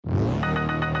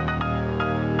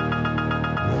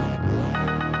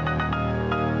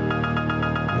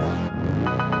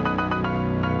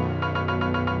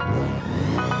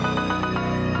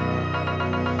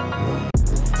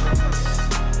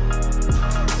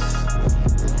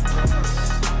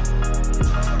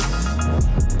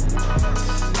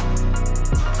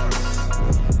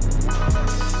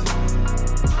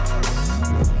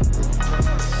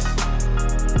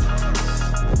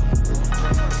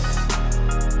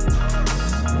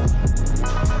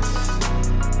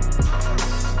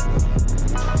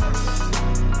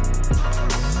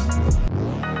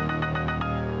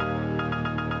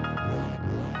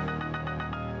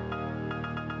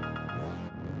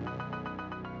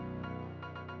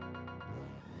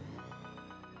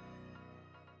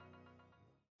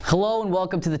Hello and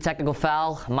welcome to the Technical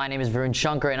Foul. My name is Varun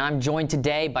Shankar and I'm joined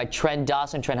today by Trent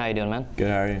Dawson. Trent, how you doing, man? Good,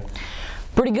 how are you?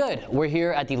 Pretty good. We're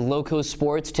here at the Loco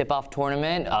Sports Tip-Off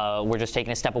Tournament. We're just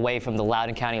taking a step away from the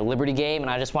Loudoun County Liberty game, and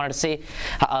I just wanted to see,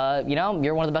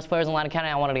 you're one of the best players in Loudoun County.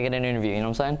 I wanted to get an interview, you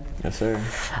know what I'm saying? Yes, sir.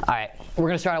 All right, we're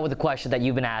going to start out with a question that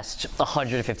you've been asked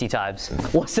 150 times.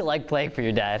 What's it like playing for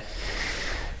your dad?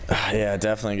 Yeah,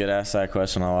 definitely get asked that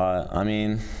question a lot. I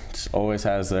mean, it always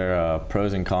has their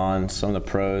pros and cons. Some of the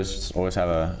pros just always have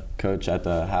a coach at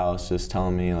the house just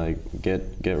telling me, like, get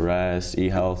rest,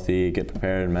 eat healthy, get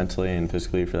prepared mentally and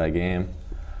physically for that game.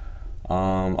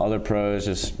 Other pros,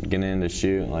 just getting in to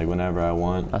shoot, like, whenever I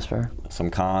want. That's fair. Some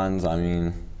cons, I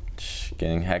mean,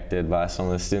 getting hected by some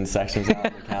of the student sections out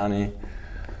in the county.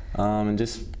 And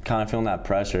just kind of feeling that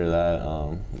pressure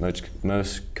that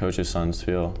most coaches' sons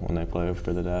feel when they play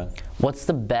for the dad. What's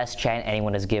the best chant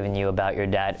anyone has given you about your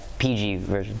dad? PG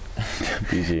version.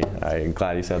 PG. I'm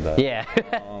glad you said that. Yeah.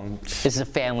 This is a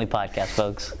family podcast,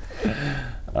 folks.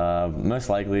 Most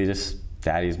likely just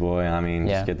daddy's boy. I mean,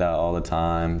 Yeah. just get that all the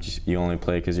time. Just, you only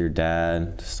play because you're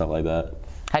dad, just stuff like that.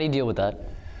 How do you deal with that?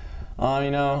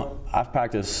 I've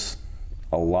practiced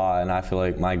a lot, and I feel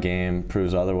like my game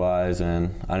proves otherwise,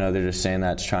 and I know they're just saying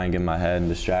that to try and get in my head and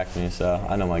distract me, so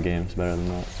I know my game's better than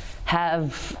that.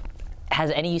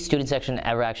 Has any student section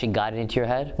ever actually gotten into your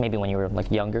head? Maybe when you were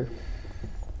like younger?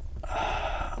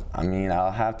 I mean,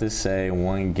 I'll have to say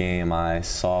one game my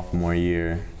sophomore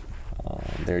year,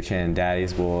 they were chanting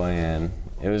Daddy's Boy, and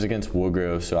it was against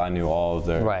Woodgrove, so I knew all of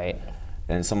their. Right.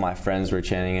 And some of my friends were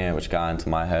chanting it, which got into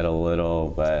my head a little,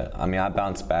 but I mean, I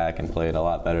bounced back and played a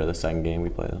lot better the second game we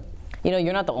played. You know,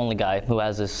 you're not the only guy who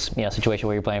has this, situation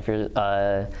where you're playing for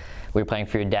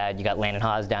your dad. You got Landon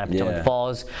Haas down at Potomac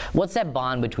Falls. What's that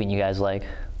bond between you guys like?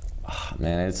 Oh,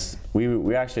 man,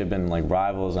 we actually have been like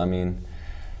rivals. I mean,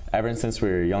 ever since we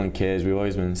were young kids, we've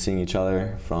always been seeing each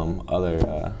other from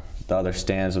the other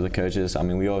stands of the coaches. I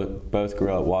mean, we both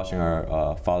grew up watching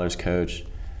our father's coach.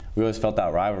 We always felt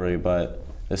that rivalry, but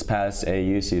this past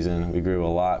AAU season, we grew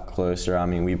a lot closer. I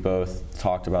mean, we both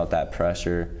talked about that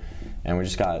pressure, and we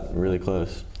just got really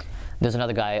close. There's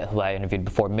another guy who I interviewed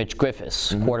before, Mitch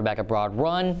Griffiths, quarterback at Broad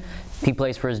Run. He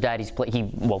plays for his dad. He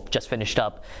just finished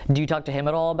up. Do you talk to him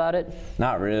at all about it?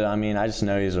 Not really. I mean, I just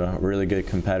know he's a really good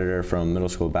competitor from middle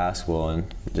school basketball,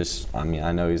 and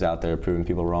I know he's out there proving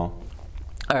people wrong.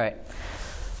 All right.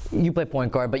 You play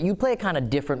point guard, but you play a kind of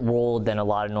different role than a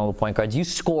lot of normal point guards. You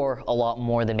score a lot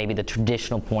more than maybe the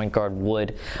traditional point guard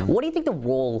would. What do you think the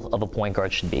role of a point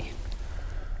guard should be?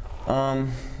 I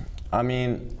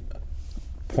mean,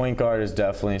 point guard is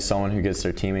definitely someone who gets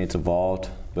their teammates involved,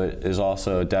 but is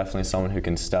also definitely someone who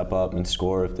can step up and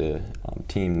score if the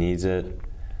team needs it.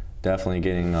 Definitely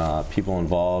getting people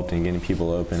involved and getting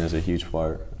people open is a huge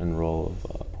part and role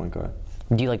of point guard.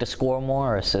 Do you like to score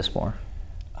more or assist more?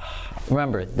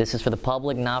 Remember, this is for the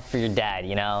public, not for your dad,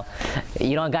 You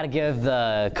don't got to give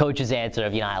the coach's answer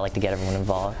of, I like to get everyone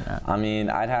involved. No. I mean,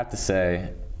 I'd have to say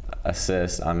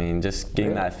assist. I mean, just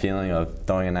getting that feeling of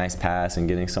throwing a nice pass and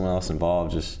getting someone else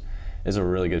involved just is a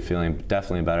really good feeling,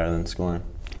 definitely better than scoring.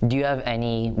 Do you have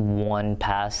any one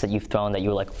pass that you've thrown that you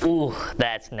were like, ooh,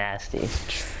 that's nasty?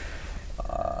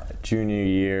 Junior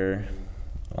year,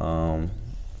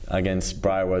 against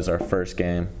Briarwood, our first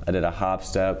game, I did a hop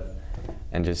step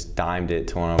and just dimed it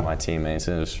to one of my teammates.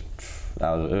 And it was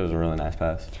a really nice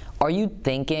pass. Are you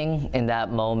thinking in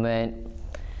that moment,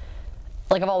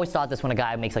 like I've always thought this when a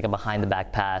guy makes like a behind the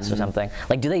back pass or something,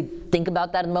 like do they think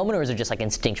about that in the moment, or is it just like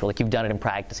instinctual, like you've done it in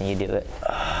practice and you do it?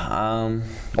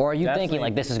 Or are you thinking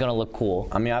like this is gonna look cool?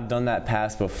 I mean, I've done that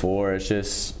pass before. It's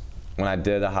just when I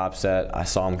did the hop set, I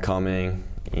saw him coming,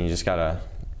 and you just gotta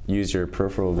use your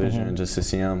peripheral vision just to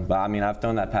see him. But I mean, I've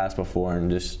done that pass before,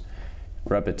 and just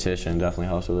repetition definitely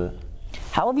helps with it.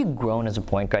 How have you grown as a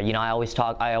point guard? I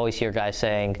always hear guys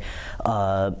saying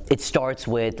it starts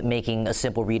with making a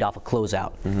simple read off a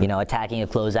closeout, attacking a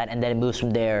closeout, and then it moves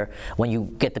from there. When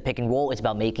you get the pick and roll, it's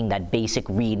about making that basic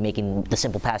read, making the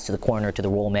simple pass to the corner, to the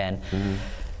roll man.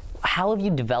 How have you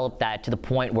developed that to the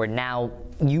point where now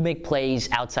you make plays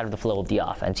outside of the flow of the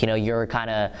offense? You're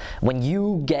when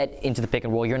you get into the pick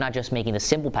and roll, you're not just making the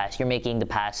simple pass, you're making the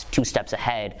pass 2 steps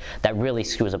ahead that really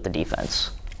screws up the defense.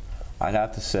 I'd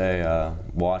have to say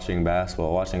watching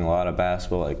a lot of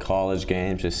basketball, like college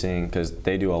games, just seeing, because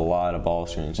they do a lot of ball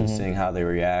screens, just seeing how they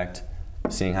react,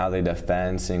 seeing how they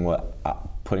defend, seeing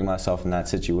putting myself in that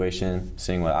situation,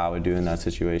 seeing what I would do in that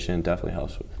situation definitely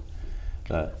helps with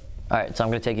that. All right, so I'm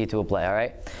going to take you to a play, all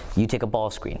right? You take a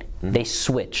ball screen. They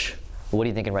switch. What are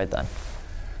you thinking right then?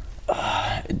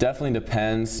 It definitely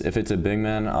depends. If it's a big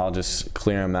man, I'll just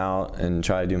clear him out and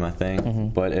try to do my thing.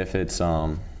 But if it's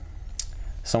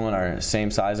someone our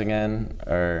same size again,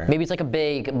 or Maybe it's like a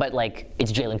big, but like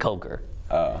it's Jalen Coker.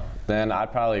 then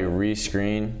I'd probably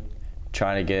rescreen,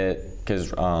 trying to get,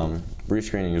 because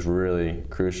rescreening is really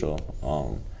crucial.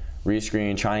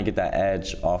 Rescreen, trying to get that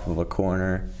edge off of a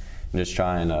corner, and just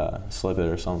try and slip it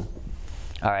or something.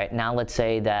 All right, now let's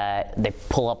say that they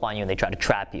pull up on you and they try to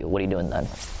trap you. What are you doing then?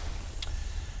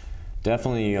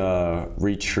 Definitely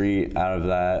retreat out of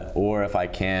that, or if I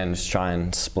can, just try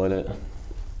and split it.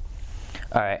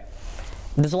 All right.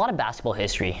 There's a lot of basketball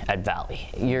history at Valley.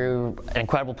 You're an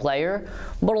incredible player,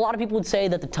 but a lot of people would say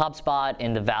that the top spot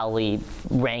in the Valley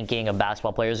ranking of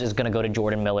basketball players is going to go to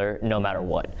Jordan Miller no matter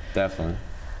what. Definitely.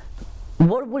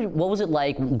 What was it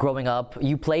like growing up?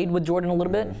 You played with Jordan a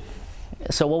little bit,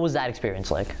 so what was that experience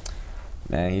like?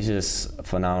 Man, he's just a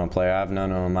phenomenal player. I've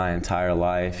known him my entire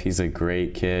life. He's a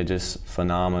great kid, just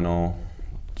phenomenal,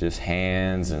 just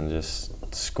hands and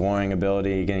just scoring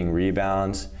ability, getting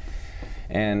rebounds.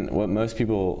 And what most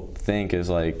people think is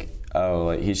like, oh,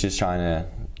 like he's just trying to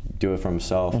do it for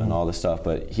himself and all this stuff,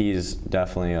 but he's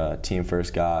definitely a team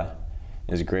first guy.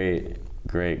 He's a great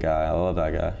guy. I love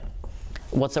that guy.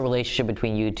 What's the relationship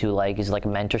between you two like? Is it like a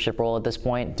mentorship role at this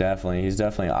point? Definitely. He's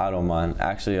definitely an idol of mine.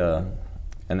 Actually,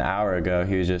 an hour ago,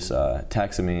 he was just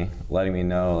texting me, letting me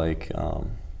know like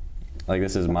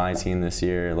this is my team this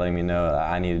year, letting me know that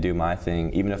I need to do my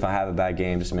thing. Even if I have a bad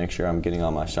game, just to make sure I'm getting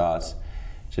all my shots.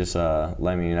 Just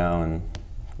letting me know, and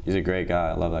he's a great guy.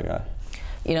 I love that guy.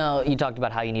 You know, you talked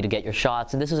about how you need to get your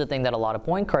shots, and this is a thing that a lot of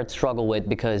point guards struggle with,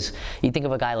 because you think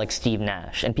of a guy like Steve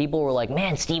Nash, and people were like,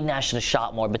 man, Steve Nash should have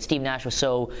shot more, but Steve Nash was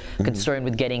so concerned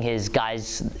with getting his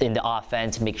guys in the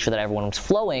offense and making sure that everyone was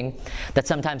flowing that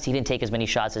sometimes he didn't take as many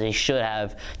shots as he should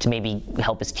have to maybe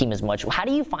help his team as much. How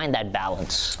do you find that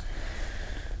balance?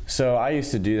 So I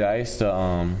used to do that. I used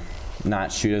to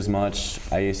not shoot as much.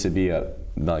 I used to be a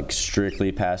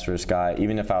strictly pass first guy.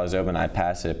 Even if I was open, I'd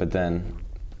pass it, but then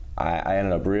I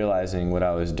ended up realizing what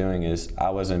I was doing is I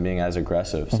wasn't being as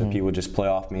aggressive. So people would just play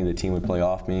off me, the team would play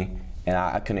off me, and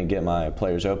I couldn't get my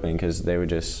players open because they would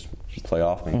just play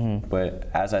off me. But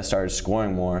as I started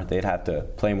scoring more, they'd have to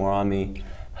play more on me,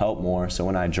 help more. So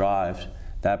when I drived,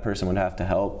 that person would have to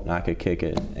help, and I could kick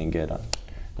it and get an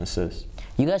assist.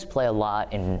 You guys play a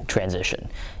lot in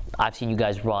transition. I've seen you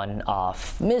guys run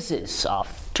off misses,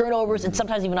 off turnovers, and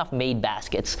sometimes even off made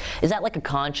baskets. Is that like a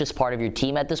conscious part of your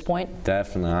team at this point?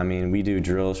 Definitely. I mean, we do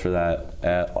drills for that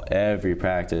at every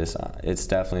practice. It's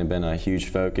definitely been a huge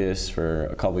focus for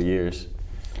a couple years.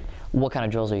 What kind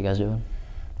of drills are you guys doing?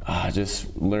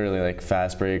 Just literally like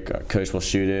fast break. Coach will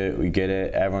shoot it, we get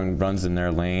it, everyone runs in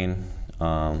their lane.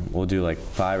 We'll do like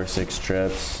 5 or 6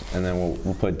 trips, and then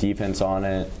we'll put defense on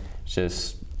it.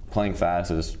 Just playing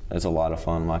fast is a lot of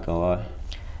fun, I'm not gonna lie.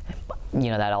 You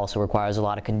know, that also requires a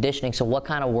lot of conditioning. So what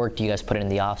kind of work do you guys put in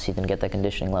the off-season to get that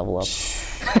conditioning level up?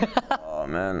 Oh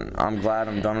man, I'm glad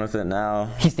I'm done with it now.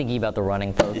 He's thinking about the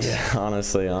running, folks. Yeah,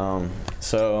 honestly.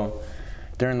 So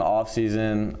during the off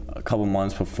season, a couple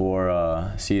months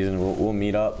before season, we'll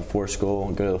meet up before school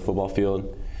and go to the football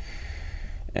field.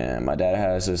 And my dad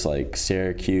has this like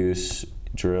Syracuse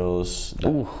drills.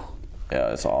 Ooh.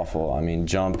 Yeah, it's awful. I mean,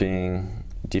 jumping,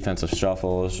 defensive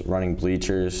shuffles, running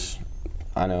bleachers.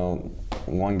 I know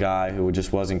one guy who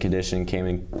just wasn't conditioned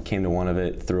came to one of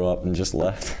it, threw up, and just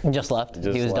left. Just left.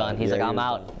 He was done. He's like, I'm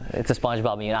out. Done. It's a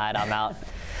SpongeBob United. I'm out.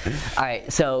 All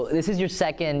right. So this is your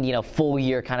second, full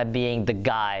year kind of being the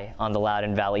guy on the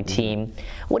Loudoun Valley team.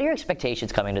 What are your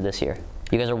expectations coming to this year?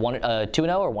 You guys are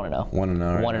 2-0 or 1-0? 1-0.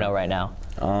 1-0 right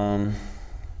now.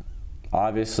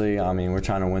 Obviously, I mean, we're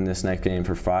trying to win this next game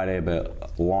for Friday,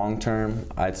 but long term,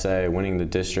 I'd say winning the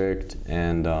district,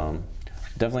 and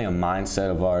definitely a mindset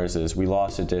of ours is we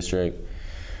lost the district,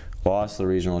 lost the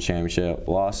regional championship,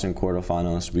 lost in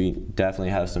quarterfinals. We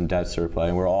definitely have some debts to replay,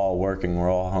 and we're all working, we're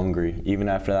all hungry. Even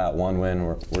after that one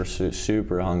win, we're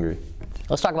super hungry.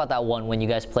 Let's talk about that one when you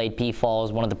guys played P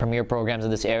Falls, one of the premier programs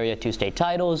in this area, 2 state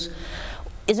titles.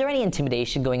 Is there any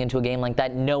intimidation going into a game like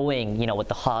that, knowing what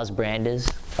the Haas brand is?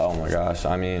 Oh my gosh,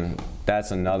 I mean,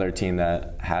 that's another team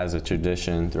that has a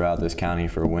tradition throughout this county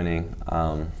for winning.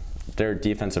 Their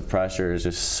defensive pressure is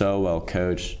just so well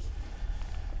coached.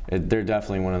 They're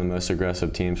definitely one of the most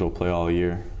aggressive teams we'll play all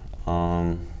year.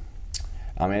 I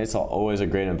mean, it's always a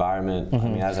great environment. I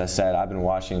mean, as I said, I've been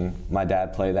watching my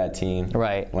dad play that team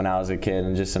when I was a kid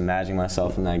and just imagining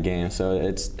myself in that game, so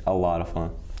it's a lot of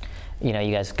fun. You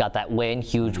guys got that win,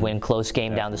 huge win, close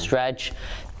game down the stretch.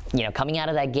 Coming out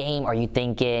of that game, are you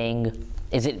thinking,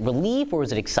 is it relief or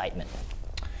is it excitement?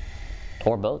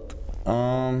 Or both?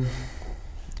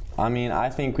 I mean, I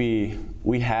think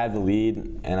we had the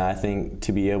lead, and I think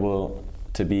to be able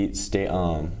to beat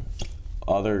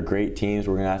other great teams,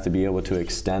 we're going to have to be able to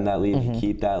extend that lead and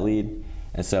keep that lead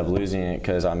instead of losing it,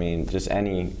 because, I mean, just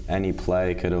any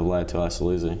play could have led to us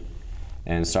losing.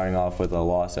 And starting off with a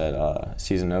loss at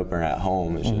season opener at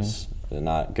home is just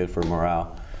not good for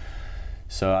morale.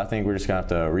 So I think we're just going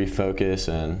to have to refocus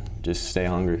and just stay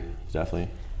hungry. It's definitely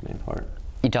the main part.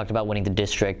 You talked about winning the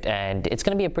district, and it's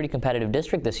going to be a pretty competitive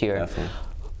district this year. Definitely.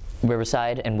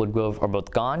 Riverside and Woodgrove are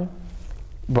both gone.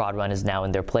 Broad Run is now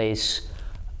in their place.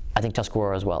 I think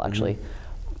Tuscarora as well, actually.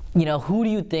 You know, who do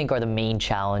you think are the main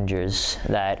challengers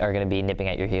that are going to be nipping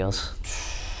at your heels?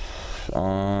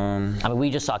 I mean, we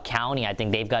just saw County. I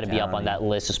think they've got to be up on that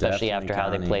list, especially Definitely after how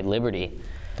they County. played Liberty.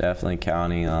 Definitely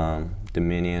County,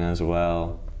 Dominion as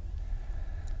well.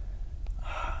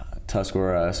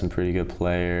 Tuscarora has some pretty good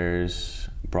players.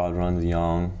 Broad Run's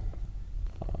young.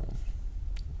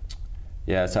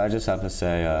 Yeah, so I just have to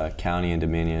say County and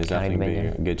Dominion is County, definitely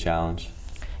Dominion. a good challenge.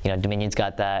 You know, Dominion's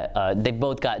got that.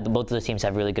 Both of those teams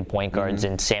have really good point guards,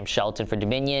 and Sam Shelton for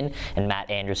Dominion and Matt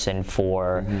Anderson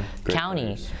for Great County.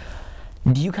 players.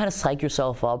 Do you kind of psych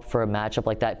yourself up for a matchup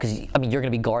like that? Because, I mean, you're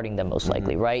going to be guarding them most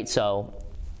likely, right? So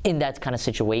in that kind of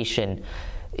situation,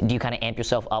 do you kind of amp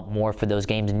yourself up more for those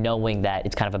games, knowing that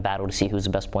it's kind of a battle to see who's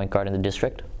the best point guard in the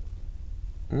district?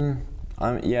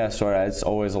 Yeah, sort of. It's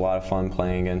always a lot of fun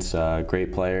playing against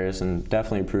great players, and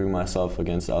definitely proving myself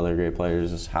against other great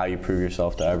players is how you prove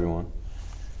yourself to everyone.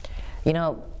 You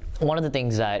know, one of the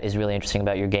things that is really interesting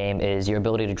about your game is your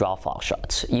ability to draw foul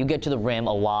shots. You get to the rim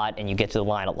a lot, and you get to the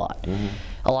line a lot.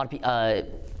 A lot of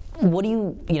people. What do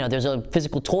you know, there's a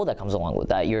physical toll that comes along with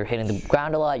that. You're hitting the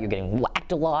ground a lot, you're getting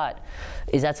whacked a lot.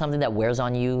 Is that something that wears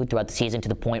on you throughout the season to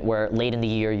the point where late in the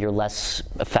year you're less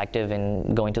effective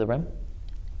in going to the rim?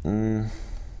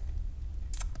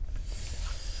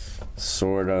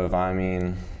 Sort of. I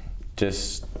mean,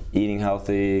 just eating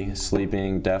healthy,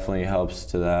 sleeping definitely helps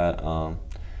to that.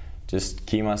 Just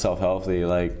keep myself healthy.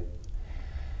 Like,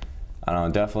 I don't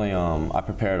know, definitely I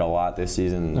prepared a lot this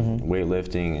season,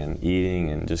 weightlifting and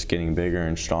eating and just getting bigger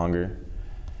and stronger.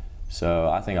 So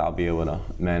I think I'll be able to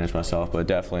manage myself, but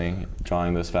definitely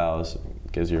drawing those fouls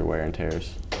gives you wear and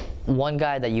tears. One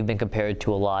guy that you've been compared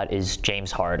to a lot is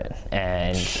James Harden,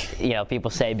 and you know, people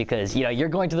say because you know you're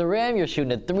going to the rim, you're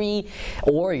shooting a three,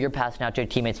 or you're passing out to your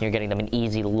teammates and you're getting them an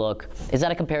easy look. Is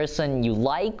that a comparison you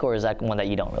like, or is that one that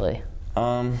you don't really?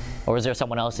 Or is there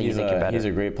someone else that you think you're better? He's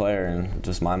a great player, and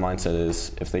just my mindset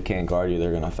is if they can't guard you,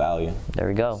 they're gonna foul you. There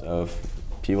we go. So if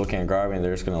people can't guard me,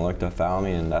 they're just gonna look to foul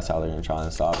me, and that's how they're gonna try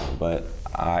and stop me. But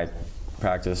I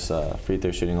practice free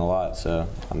throw shooting a lot, so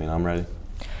I mean I'm ready.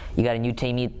 You got a new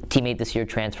teammate this year,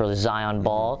 transfer Zion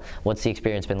Ball. What's the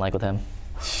experience been like with him?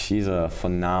 He's a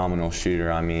phenomenal shooter.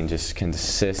 I mean, just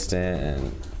consistent,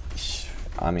 and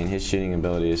I mean his shooting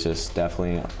ability is just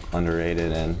definitely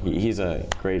underrated, and he's a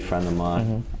great friend of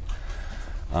mine.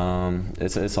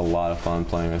 It's a lot of fun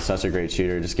playing with such a great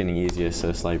shooter, just getting easy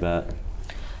assists like that.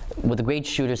 With a great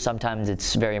shooter, sometimes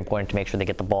it's very important to make sure they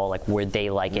get the ball like where they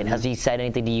like it. Has he said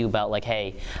anything to you about like,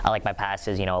 hey, I like my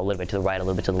passes, you know, a little bit to the right, a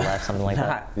little bit to the left, something like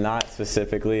that? Not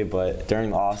specifically, but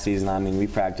during the off season, I mean, we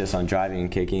practice on driving and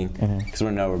kicking because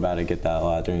we know we're about to get that a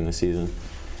lot during the season.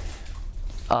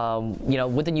 You know,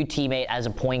 with a new teammate as a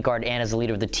point guard and as a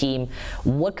leader of the team,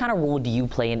 what kind of role do you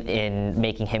play in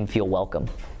making him feel welcome?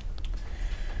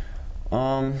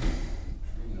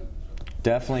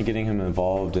 Definitely getting him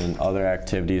involved in other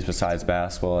activities besides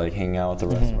basketball, like hanging out with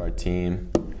the rest of our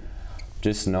team.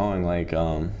 Just knowing, like,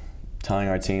 telling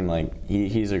our team, like,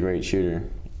 he's a great shooter.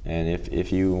 And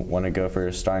if you want to go for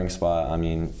a starting spot, I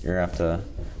mean, you're going to have to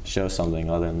show something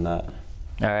other than that.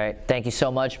 All right. Thank you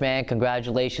so much, man.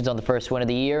 Congratulations on the first win of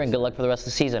the year, and good luck for the rest of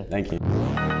the season. Thank you.